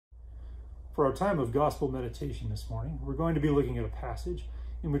For our time of gospel meditation this morning, we're going to be looking at a passage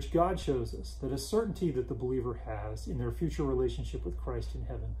in which God shows us that a certainty that the believer has in their future relationship with Christ in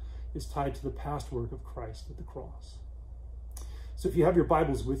heaven is tied to the past work of Christ at the cross. So if you have your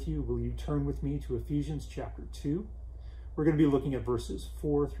Bibles with you, will you turn with me to Ephesians chapter 2? We're going to be looking at verses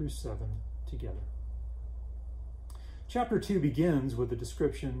 4 through 7 together. Chapter 2 begins with a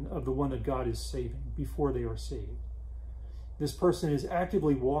description of the one that God is saving before they are saved. This person is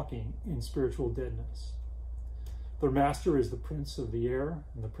actively walking in spiritual deadness. Their master is the prince of the air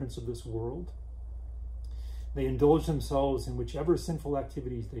and the prince of this world. They indulge themselves in whichever sinful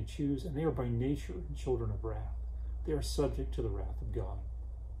activities they choose, and they are by nature children of wrath. They are subject to the wrath of God.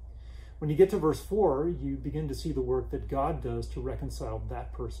 When you get to verse 4, you begin to see the work that God does to reconcile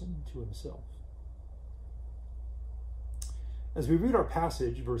that person to himself. As we read our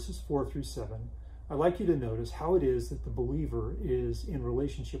passage, verses 4 through 7, I'd like you to notice how it is that the believer is in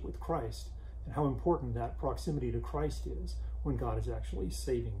relationship with Christ and how important that proximity to Christ is when God is actually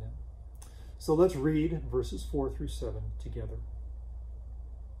saving them. So let's read verses 4 through 7 together.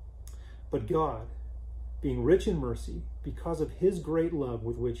 But God, being rich in mercy, because of his great love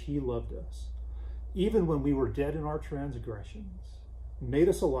with which he loved us, even when we were dead in our transgressions, made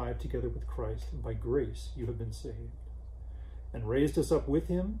us alive together with Christ, and by grace you have been saved, and raised us up with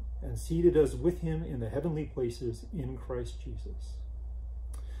him, and seated us with him in the heavenly places in Christ Jesus,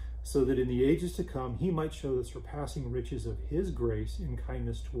 so that in the ages to come he might show the surpassing riches of his grace in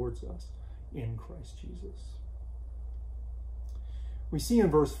kindness towards us in Christ Jesus. We see in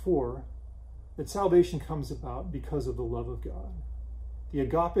verse 4 that salvation comes about because of the love of God. The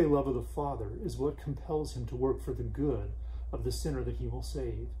agape love of the Father is what compels him to work for the good of the sinner that he will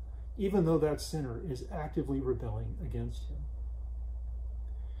save, even though that sinner is actively rebelling against him.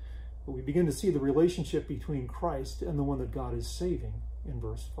 But we begin to see the relationship between Christ and the one that God is saving in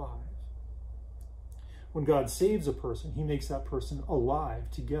verse 5. When God saves a person, he makes that person alive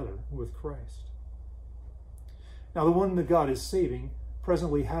together with Christ. Now, the one that God is saving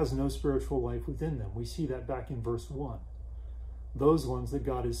presently has no spiritual life within them. We see that back in verse 1. Those ones that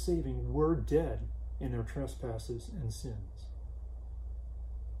God is saving were dead in their trespasses and sins.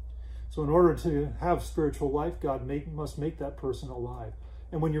 So in order to have spiritual life, God must make that person alive.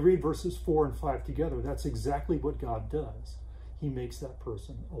 And when you read verses 4 and 5 together, that's exactly what God does. He makes that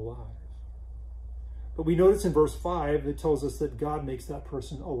person alive. But we notice in verse 5, it tells us that God makes that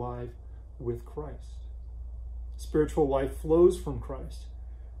person alive with Christ. Spiritual life flows from Christ,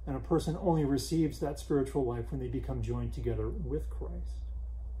 and a person only receives that spiritual life when they become joined together with Christ.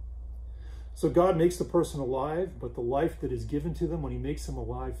 So God makes the person alive, but the life that is given to them when he makes them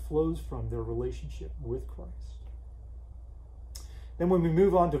alive flows from their relationship with Christ. Then when we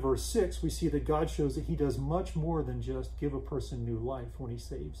move on to verse 6, we see that God shows that he does much more than just give a person new life when he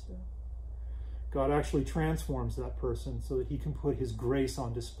saves them. God actually transforms that person so that he can put his grace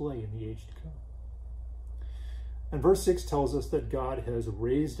on display in the age to come. And verse 6 tells us that God has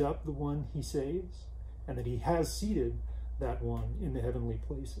raised up the one he saves, and that he has seated that one in the heavenly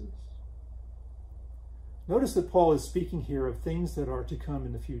places. Notice that Paul is speaking here of things that are to come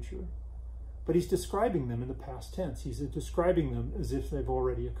in the future, but he's describing them in the past tense. He's describing them as if they've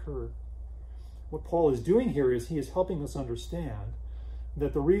already occurred. What Paul is doing here is he is helping us understand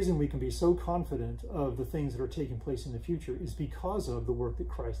that the reason we can be so confident of the things that are taking place in the future is because of the work that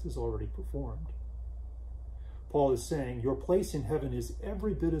Christ has already performed. Paul is saying, your place in heaven is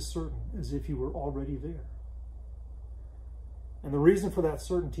every bit as certain as if you were already there. And the reason for that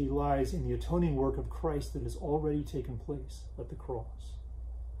certainty lies in the atoning work of Christ that has already taken place at the cross.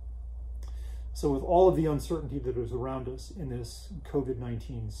 So with all of the uncertainty that is around us in this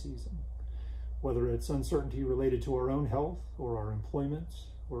COVID-19 season, whether it's uncertainty related to our own health or our employment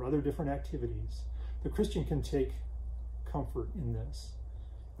or other different activities, the Christian can take comfort in this,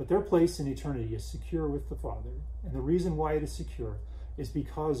 that their place in eternity is secure with the Father, and the reason why it is secure is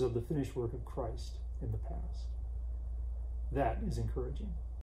because of the finished work of Christ in the past. That is encouraging.